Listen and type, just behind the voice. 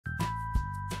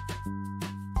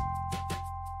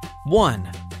1.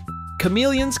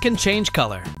 Chameleons can change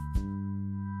color.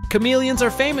 Chameleons are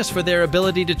famous for their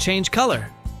ability to change color,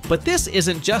 but this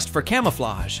isn't just for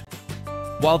camouflage.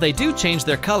 While they do change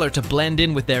their color to blend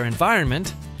in with their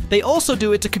environment, they also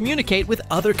do it to communicate with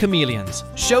other chameleons,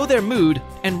 show their mood,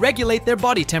 and regulate their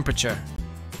body temperature.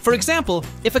 For example,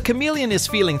 if a chameleon is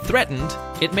feeling threatened,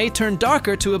 it may turn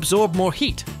darker to absorb more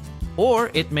heat, or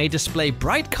it may display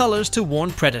bright colors to warn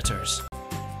predators.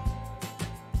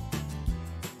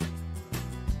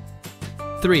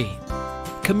 3.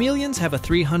 Chameleons have a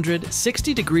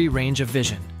 360-degree range of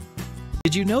vision.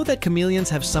 Did you know that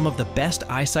chameleons have some of the best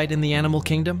eyesight in the animal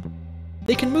kingdom?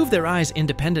 They can move their eyes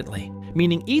independently,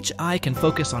 meaning each eye can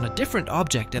focus on a different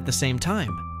object at the same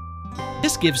time.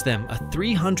 This gives them a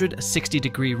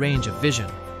 360-degree range of vision.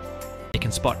 They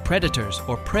can spot predators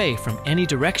or prey from any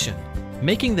direction,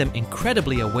 making them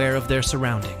incredibly aware of their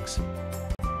surroundings.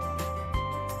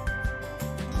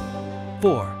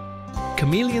 4.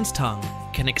 Chameleons' tongue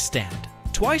can extend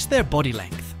twice their body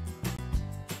length.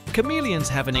 Chameleons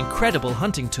have an incredible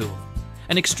hunting tool,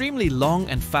 an extremely long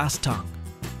and fast tongue.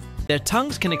 Their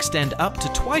tongues can extend up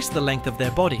to twice the length of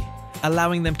their body,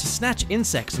 allowing them to snatch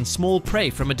insects and small prey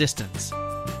from a distance.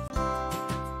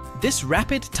 This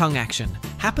rapid tongue action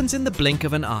happens in the blink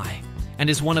of an eye and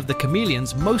is one of the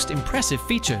chameleon's most impressive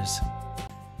features.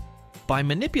 By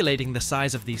manipulating the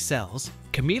size of these cells,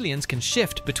 chameleons can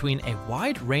shift between a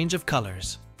wide range of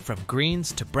colors, from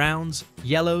greens to browns,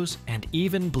 yellows, and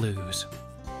even blues.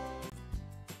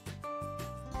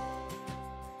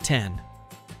 10.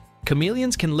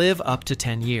 Chameleons can live up to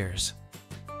 10 years.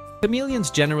 Chameleons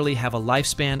generally have a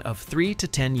lifespan of 3 to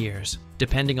 10 years,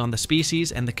 depending on the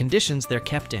species and the conditions they're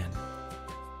kept in.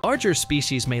 Larger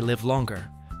species may live longer,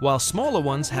 while smaller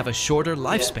ones have a shorter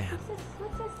lifespan.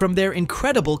 From their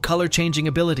incredible color-changing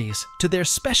abilities to their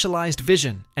specialized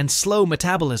vision and slow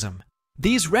metabolism,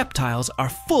 these reptiles are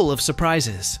full of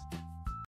surprises.